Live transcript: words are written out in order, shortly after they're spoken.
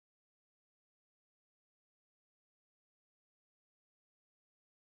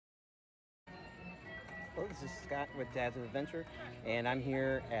Hello, this is Scott with Dads of Adventure, and I'm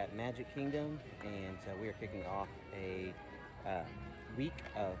here at Magic Kingdom, and we are kicking off a uh, week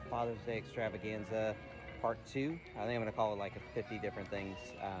of Father's Day extravaganza part two. I think I'm going to call it like 50 different things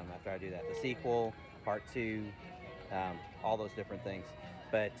after I do that. The sequel, part two, all those different things.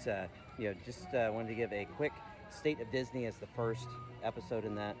 But just wanted to give a quick State of Disney as the first episode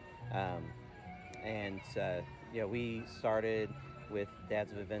in that. Um, and we started with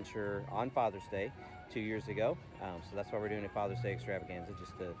Dads of Adventure on Father's Day 2 years ago. So that's why we're doing a Father's Day extravaganza,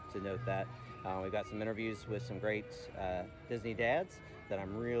 just to note that. We've got some interviews with some great Disney dads that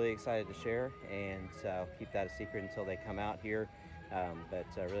I'm really excited to share, and I'll keep that a secret until they come out here. But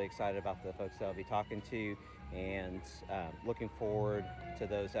really excited about the folks that I'll be talking to, and looking forward to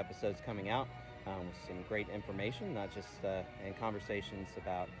those episodes coming out with some great information, not just and conversations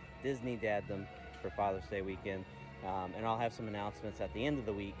about Disney daddom for Father's Day weekend. And I'll have some announcements at the end of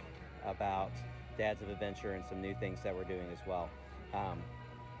the week about Dads of Adventure and some new things that we're doing as well.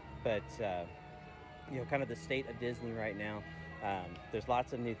 But kind of the state of Disney right now. There's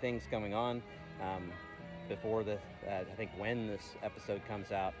lots of new things going on. Before I think when this episode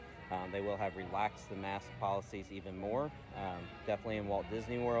comes out, they will have relaxed the mask policies even more, definitely in Walt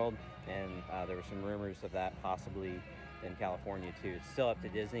Disney World, and there were some rumors of that possibly in California too. It's still up to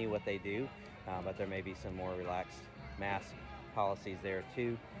Disney what they do, but there may be some more relaxed mask policies there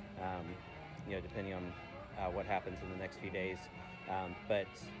too, depending on what happens in the next few days. But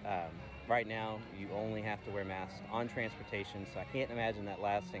right now, you only have to wear masks on transportation, so I can't imagine that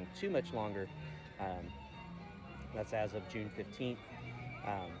lasting too much longer. That's as of June 15th.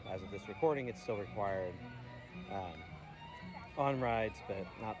 As of this recording, it's still required on rides, but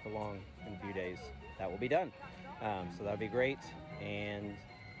not for long. In a few days, that will be done. So that'll be great. And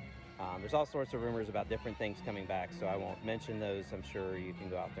there's all sorts of rumors about different things coming back, so I won't mention those. I'm sure you can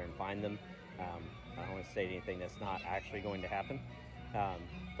go out there and find them. I don't want to state anything that's not actually going to happen.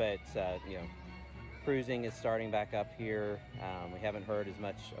 But cruising is starting back up here. We haven't heard as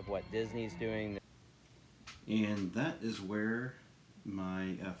much of what Disney's doing. And that is where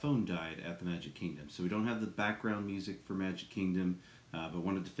my phone died at the Magic Kingdom. So we don't have the background music for Magic Kingdom, but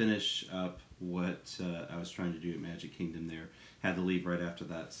wanted to finish up what I was trying to do at Magic Kingdom there. Had to leave right after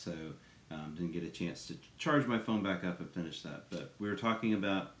that, so didn't get a chance to charge my phone back up and finish that. But we were talking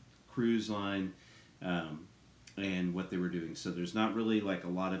about cruise line and what they were doing. So there's not really like a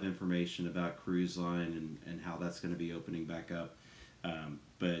lot of information about cruise line and how that's going to be opening back up. I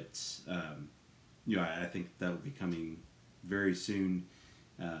think that will be coming very soon.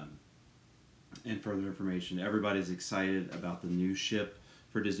 And further information. Everybody's excited about the new ship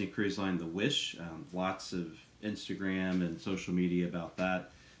for Disney Cruise Line, the Wish. Lots of Instagram and social media about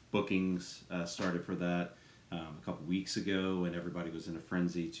that. Bookings started for that a couple weeks ago, and everybody was in a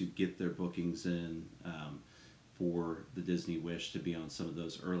frenzy to get their bookings in for the Disney Wish to be on some of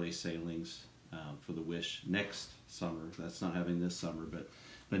those early sailings for the Wish next summer. That's not having this summer, but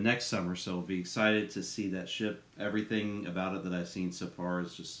next summer. So I'll be excited to see that ship. Everything about it that I've seen so far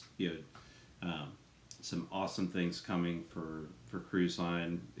is just good. Some awesome things coming for cruise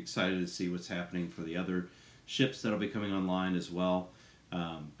line. Excited to see what's happening for the other ships that'll be coming online as well.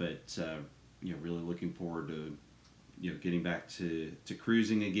 Really looking forward to getting back to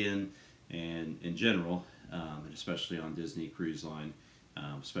cruising again, and in general, and especially on Disney Cruise Line,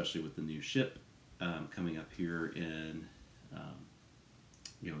 especially with the new ship coming up here in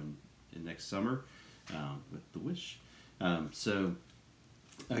next summer with the Wish.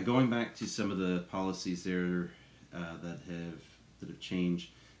 Going back to some of the policies there that have changed.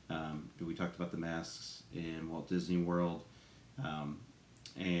 We talked about the masks in Walt Disney World,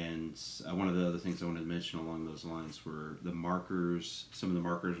 and one of the other things I wanted to mention along those lines were the markers. Some of the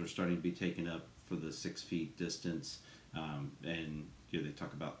markers are starting to be taken up for the 6 feet distance, and they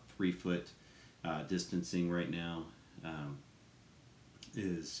talk about 3 foot distancing right now.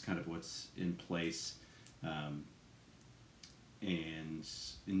 Is kind of what's in place, and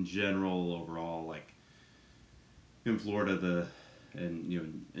in general, overall, like in Florida,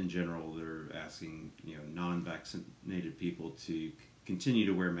 in general, they're asking non-vaccinated people to continue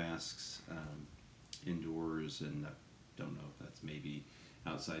to wear masks indoors, and I don't know if that's maybe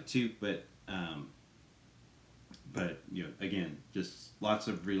outside too, but again, just lots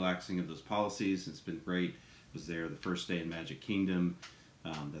of relaxing of those policies. It's been great. Was there the first day in Magic Kingdom.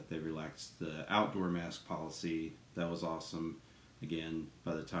 That they relaxed the outdoor mask policy. That was awesome. Again,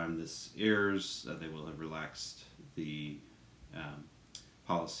 by the time this airs, they will have relaxed the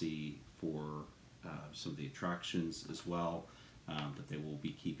policy for some of the attractions as well. But they will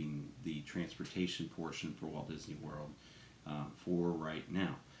be keeping the transportation portion for Walt Disney World for right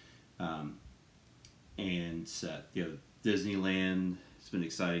now. and Disneyland. It's been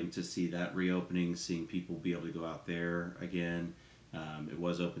exciting to see that reopening, seeing people be able to go out there again. It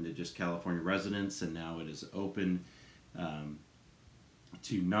was open to just California residents, and now it is open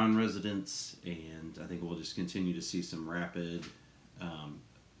to non-residents. And I think we'll just continue to see some rapid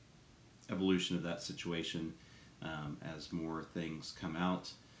evolution of that situation as more things come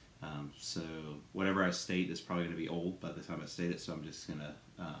out. So whatever I state is probably going to be old by the time I state it, so I'm just going to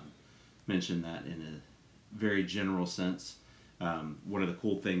mention that in a very general sense. One of the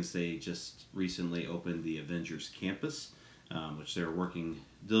cool things, they just recently opened the Avengers Campus, which they're working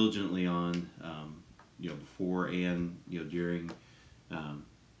diligently on, before and during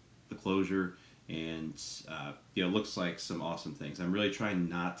the closure, and it looks like some awesome things. I'm really trying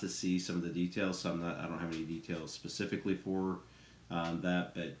not to see some of the details, so I don't have any details specifically for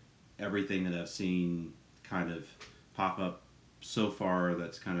that, but everything that I've seen kind of pop up so far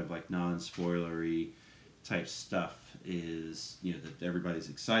that's kind of like non-spoilery type stuff is that everybody's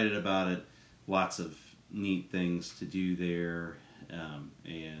excited about it. Lots of neat things to do there,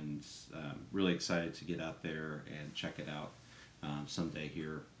 and really excited to get out there and check it out someday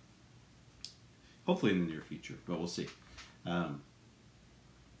here, hopefully in the near future, but we'll see.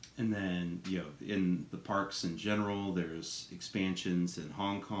 And then, in the parks in general, there's expansions in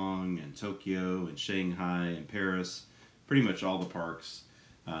Hong Kong and Tokyo and Shanghai and Paris. Pretty much all the parks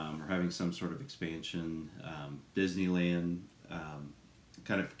are having some sort of expansion. Disneyland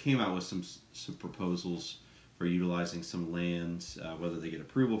kind of came out with some proposals for utilizing some land. Whether they get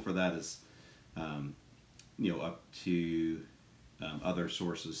approval for that is, up to other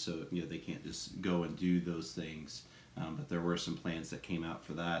sources. So they can't just go and do those things. But there were some plans that came out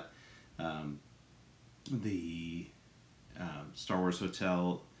for that. The Star Wars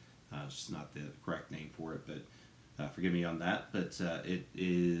Hotel, it's just not the correct name for it, but forgive me on that. But it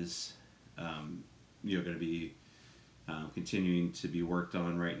is going to be continuing to be worked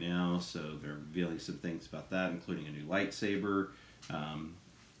on right now. So they're revealing some things about that, including a new lightsaber.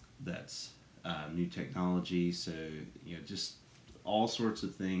 That's new technology. So just all sorts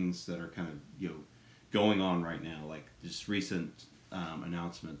of things that are kind of going on right now, like just recent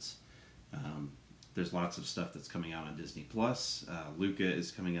announcements. There's lots of stuff that's coming out on Disney Plus. Luca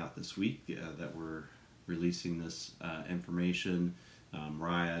is coming out this week that we're releasing this information.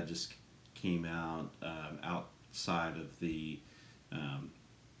 Raya just came out outside of the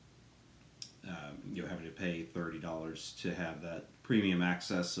having to pay $30 to have that premium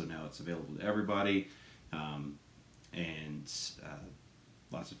access, so now it's available to everybody. And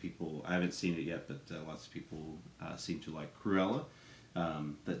lots of people, I haven't seen it yet, but lots of people seem to like Cruella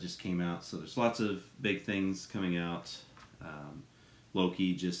that just came out. So there's lots of big things coming out.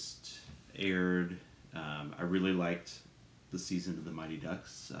 Loki just aired. I really liked the season of the Mighty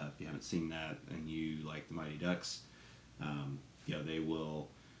Ducks. If you haven't seen that and you like the Mighty Ducks, they will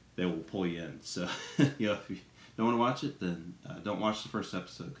pull you in. So if you don't want to watch it, then don't watch the first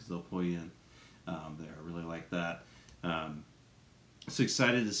episode because they'll pull you in. I really like that. So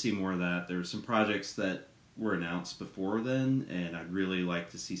excited to see more of that. There were some projects that were announced before then, and I'd really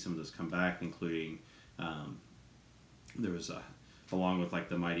like to see some of those come back, including there was along with like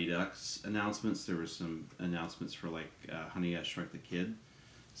the Mighty Ducks announcements, there were some announcements for like Honey, I Shrunk the Kid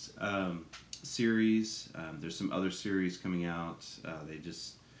series. There's some other series coming out. They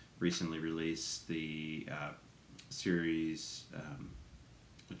just recently released the series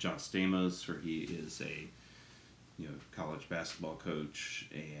with John Stamos, where he is a college basketball coach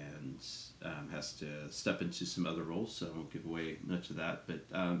and has to step into some other roles, so I won't give away much of that. But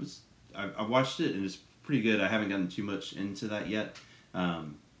I watched it and it's pretty good. I haven't gotten too much into that yet,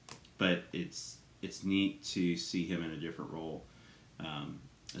 but it's neat to see him in a different role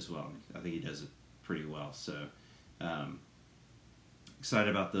as well. I think he does it pretty well. So excited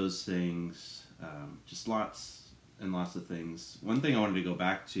about those things. Just lots and lots of things. One thing I wanted to go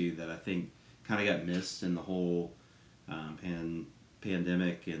back to that I think kind of got missed in the whole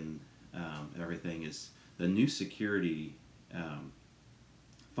pandemic and everything is the new security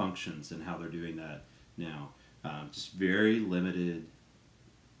functions and how they're doing that now. Just very limited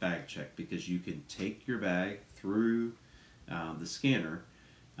bag check, because you can take your bag through the scanner.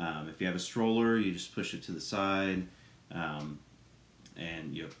 If you have a stroller, you just push it to the side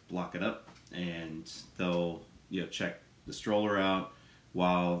and you lock it up, and they'll check the stroller out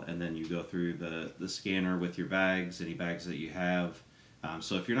and then you go through the scanner with your bags, any bags that you have.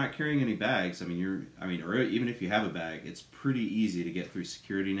 So if you're not carrying any bags, or even if you have a bag, it's pretty easy to get through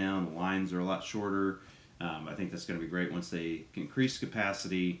security now, and the lines are a lot shorter. I think that's going to be great once they increase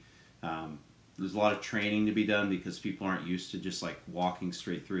capacity. there's a lot of training to be done because people aren't used to just like walking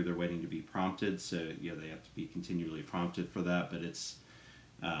straight through. They're waiting to be prompted, so they have to be continually prompted for that. But it's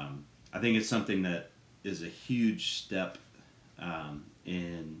I think it's something that is a huge step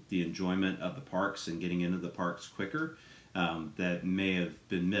in the enjoyment of the parks and getting into the parks quicker. That may have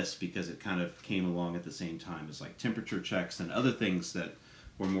been missed because it kind of came along at the same time as like temperature checks and other things that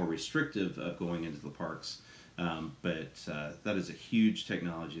were more restrictive of going into the parks. But that is a huge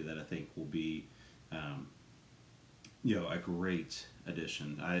technology that I think will be, a great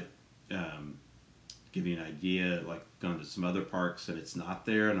addition. I give you an idea, like gone to some other parks and it's not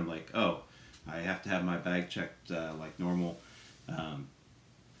there, and I'm like, oh, I have to have my bag checked like normal,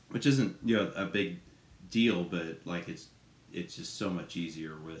 which isn't a big deal, but like it's just so much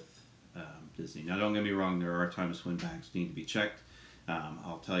easier with Disney. Now, don't get me wrong, there are times when bags need to be checked.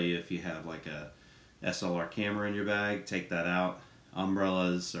 I'll tell you, if you have like a SLR camera in your bag, take that out.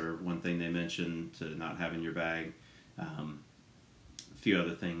 Umbrellas are one thing they mentioned to not have in your bag. A few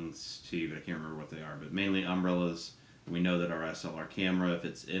other things too, but I can't remember what they are. But mainly umbrellas. We know that our SLR camera, if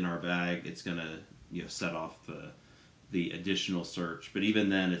it's in our bag, it's gonna set off the additional search. But even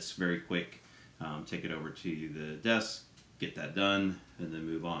then, it's very quick. Take it over to the desk, get that done, and then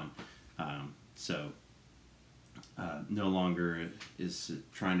move on. No longer is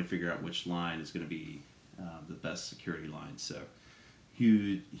trying to figure out which line is going to be the best security line. So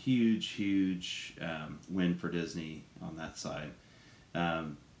huge win for Disney on that side.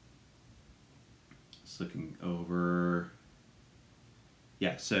 Just looking over,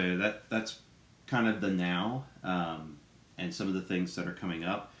 so that's kind of the now, and some of the things that are coming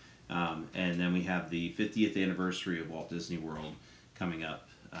up. And then we have the 50th anniversary of Walt Disney World coming up,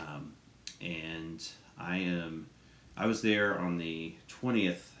 and I was there on the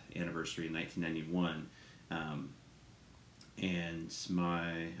 20th anniversary in 1991, and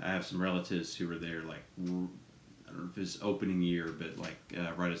I have some relatives who were there, like, I don't know if it's opening year, but like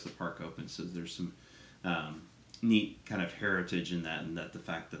right as the park opened. So there's some neat kind of heritage in that, and that the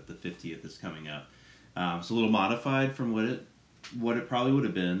fact that the 50th is coming up. It's a little modified from what it probably would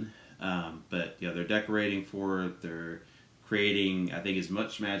have been, but they're decorating for it. They're creating, I think, as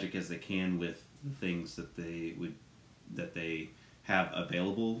much magic as they can with the things that they have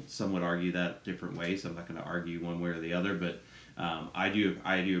available. Some would argue that different ways. I'm not going to argue one way or the other, but I do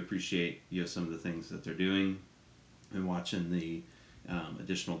appreciate some of the things that they're doing, and watching the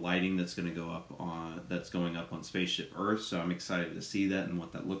additional lighting that's going up on Spaceship Earth. So I'm excited to see that and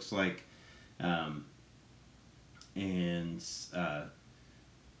what that looks like.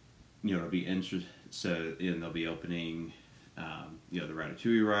 It'll be interesting. So they'll be opening the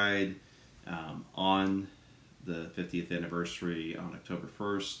Ratatouille ride on the 50th anniversary on October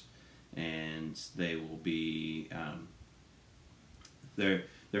 1st, and they will be they're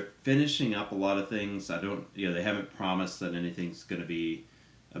finishing up a lot of things. They haven't promised that anything's going to be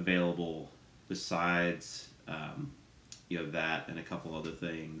available besides that and a couple other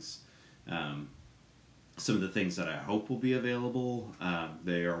things. Some of the things that I hope will be available,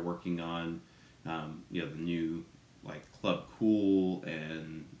 they are working on the new like Club Cool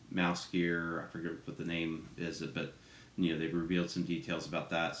and Mouse Gear. I forget what the name is, but they've revealed some details about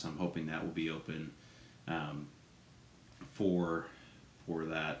that, so I'm hoping that will be open for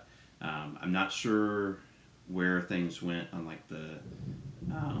that. I'm not sure where things went on like the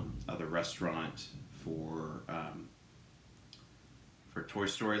other restaurant for Toy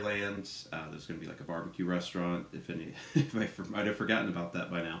Story Land. There's going to be like a barbecue restaurant. If I might have forgotten about that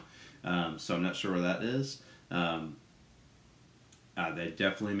by now, so I'm not sure where that is. They're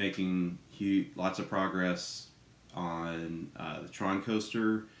definitely making lots of progress on the Tron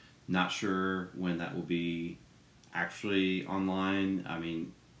coaster. Not sure when that will be actually online. I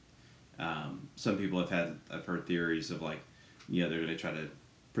mean, some people I've heard theories of like, they're going to try to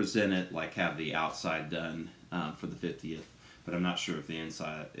present it like have the outside done for the 50th, but I'm not sure if the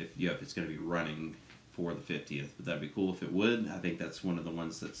inside, if it's going to be running for the 50th. But that'd be cool if it would. I think that's one of the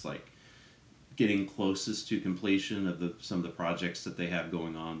ones that's like getting closest to completion of some of the projects that they have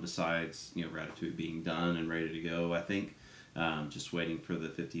going on, besides Ratatouille being done and ready to go. I think just waiting for the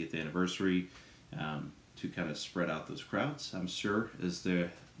 50th anniversary to kind of spread out those crowds, I'm sure, is the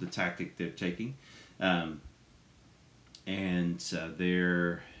tactic they're taking. They're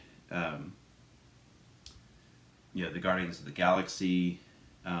the Guardians of the Galaxy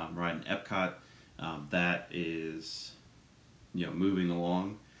ride in Epcot, that is moving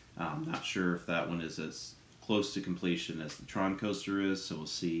along. I'm not sure if that one is as close to completion as the Tron coaster is, so we'll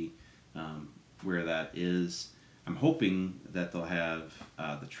see where that is. I'm hoping that they'll have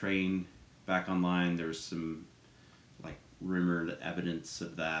the train back online. There's some like rumored evidence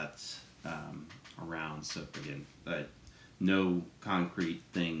of that around. So again, no concrete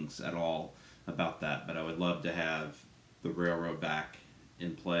things at all about that, but I would love to have the railroad back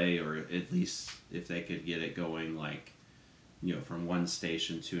in play, or at least if they could get it going, like, from one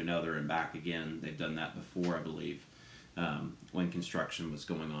station to another and back again. They've done that before, I believe, when construction was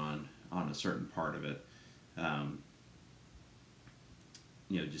going on a certain part of it.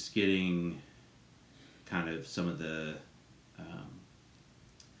 Just getting kind of some of the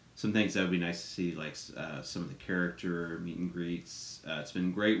some things that would be nice to see, like some of the character meet and greets. It's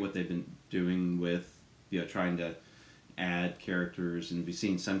been great what they've been doing with, trying to add characters, and we've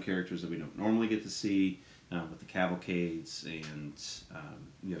seen some characters that we don't normally get to see with the cavalcades, and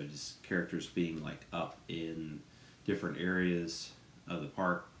just characters being like up in different areas of the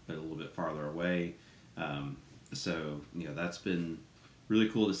park, but a little bit farther away. So that's been really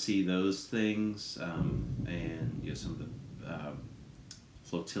cool to see those things, and some of the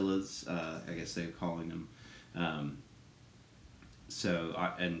flotillas, I guess they're calling them.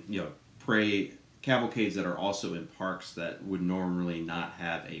 Parade cavalcades that are also in parks that would normally not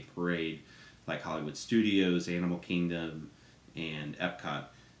have a parade, like Hollywood Studios, Animal Kingdom, and Epcot.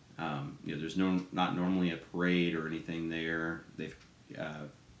 There's not normally a parade or anything there. They've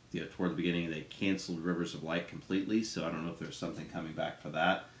toward the beginning they canceled Rivers of Light completely, so I don't know if there's something coming back for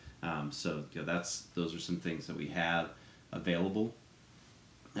that. Those are some things that we have available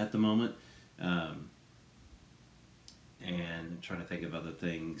at the moment. And I'm trying to think of other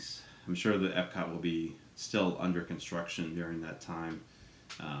things. I'm sure that Epcot will be still under construction during that time.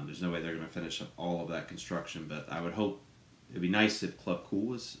 There's no way they're going to finish up all of that construction, but I would hope it'd be nice if Club Cool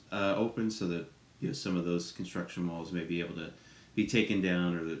was open, so that some of those construction walls may be able to be taken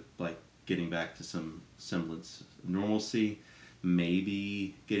down, or like getting back to some semblance of normalcy.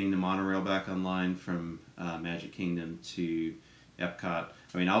 Maybe getting the monorail back online from Magic Kingdom to Epcot.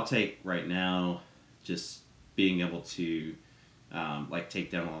 I mean, I'll take right now just being able to take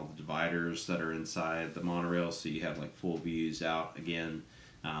down all the dividers that are inside the monorail, so you have like full views out again.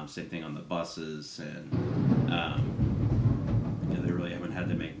 Same thing on the buses, and they really haven't had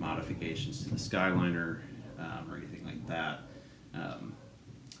to make modifications to the Skyliner or anything like that.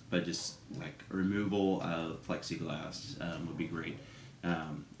 But just like removal of plexiglass would be great.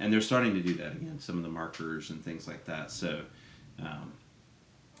 And they're starting to do that again, some of the markers and things like that. So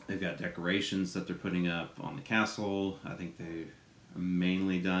they've got decorations that they're putting up on the castle. I think they're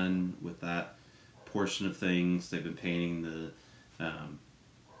mainly done with that portion of things. They've been painting the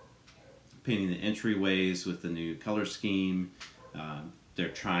entryways with the new color scheme. They're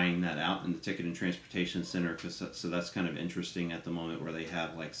trying that out in the Ticket and Transportation Center, so that's kind of interesting at the moment, where they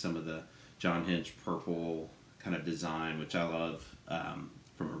have like some of the John Hinch purple kind of design, which I love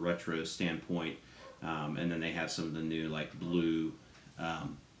from a retro standpoint, and then they have some of the new like blue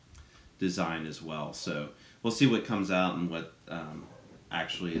design as well. So we'll see what comes out and what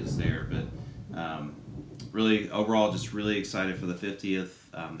actually is there, but really overall just really excited for the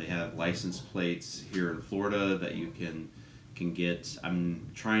 50th. They have license plates here in Florida that you can get.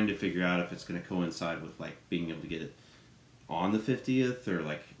 I'm trying to figure out if it's going to coincide with like being able to get it on the 50th, or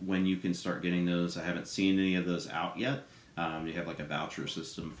like when you can start getting those. I haven't seen any of those out yet. You have like a voucher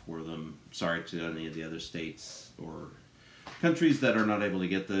system for them. Sorry to any of the other states or countries that are not able to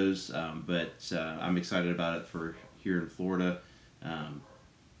get those, but I'm excited about it for here in Florida.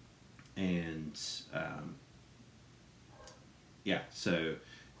 So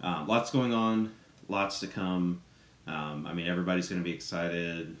lots going on, lots to come. I mean, everybody's going to be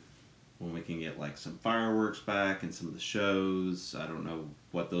excited when we can get like some fireworks back and some of the shows. I don't know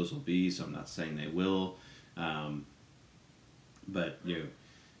what those will be, so I'm not saying they will. But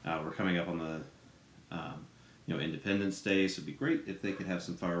we're coming up on the Independence Day, so it'd be great if they could have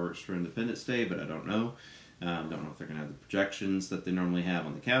some fireworks for Independence Day, but I don't know. Don't know if they're going to have the projections that they normally have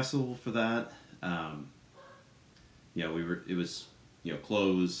on the castle for that. It was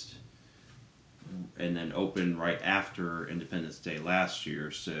closed and then open right after Independence Day last year,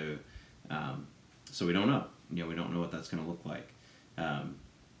 so we don't know. We don't know what that's going to look like.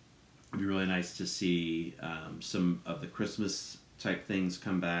 It'd be really nice to see some of the Christmas type things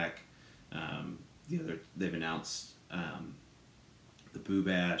come back. They've announced the Boo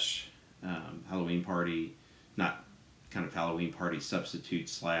Bash Halloween party, not kind of Halloween party substitute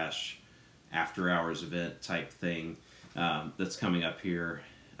 / after hours event type thing that's coming up here.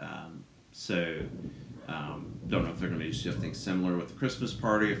 Don't know if they're going to do something similar with the Christmas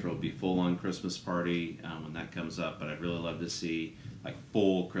party, if it'll be full-on Christmas party when that comes up. But I'd really love to see like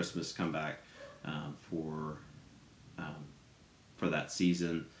full Christmas come back for that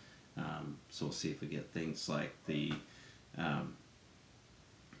season. So we'll see if we get things like the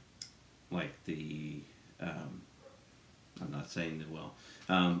like the I'm not saying that well.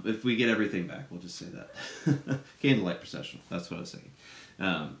 If we get everything back, we'll just say that. Candlelight procession. That's what I was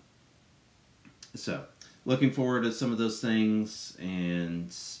saying. So, looking forward to some of those things,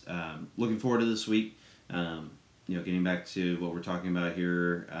 and looking forward to this week. Getting back to what we're talking about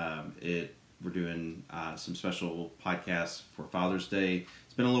here, we're doing some special podcasts for Father's Day.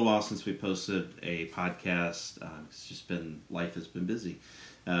 It's been a little while since we posted a podcast. It's just been, life has been busy.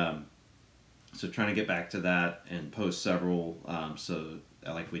 So trying to get back to that and post several. So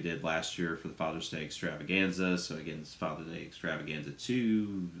like we did last year for the Father's Day Extravaganza. So again, it's Father's Day Extravaganza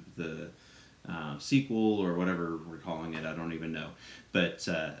 2, the sequel or whatever we're calling it. I don't even know. But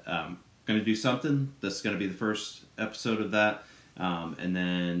going to do something. That's going to be the first episode of that. And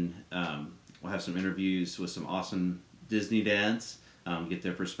then we'll have some interviews with some awesome Disney dads. Get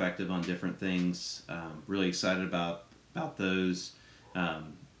their perspective on different things. Really excited about those.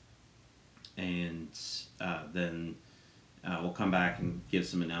 And then we'll come back and give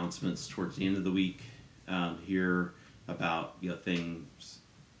some announcements towards the end of the week here about things,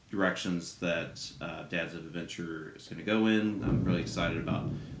 directions that Dads of Adventure is going to go in. I'm really excited about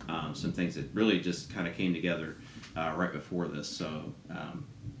some things that really just kind of came together right before this. So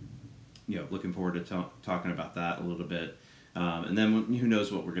looking forward to talking about that a little bit. And then who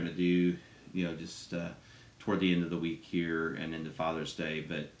knows what we're going to do, just toward the end of the week here and into Father's Day.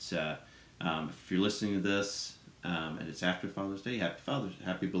 But if you're listening to this and it's after Father's Day,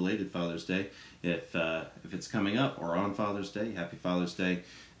 happy belated Father's Day. If it's coming up or on Father's Day, happy Father's Day.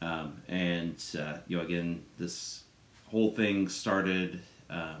 Again, this whole thing started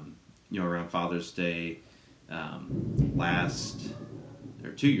around Father's Day last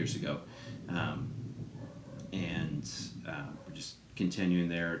or 2 years ago, and we're just continuing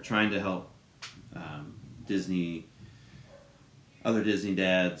there, trying to help other Disney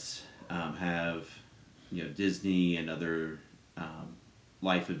dads have Disney and other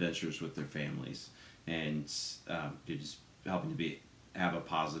life adventures with their families, and just helping to have a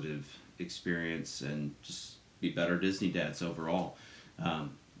positive experience and just be better Disney dads overall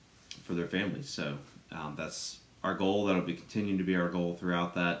for their families. So that's our goal. That'll be continuing to be our goal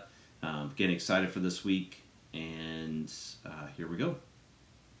throughout that. Getting excited for this week, and here we go.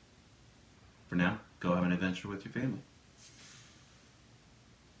 For now, go have an adventure with your family.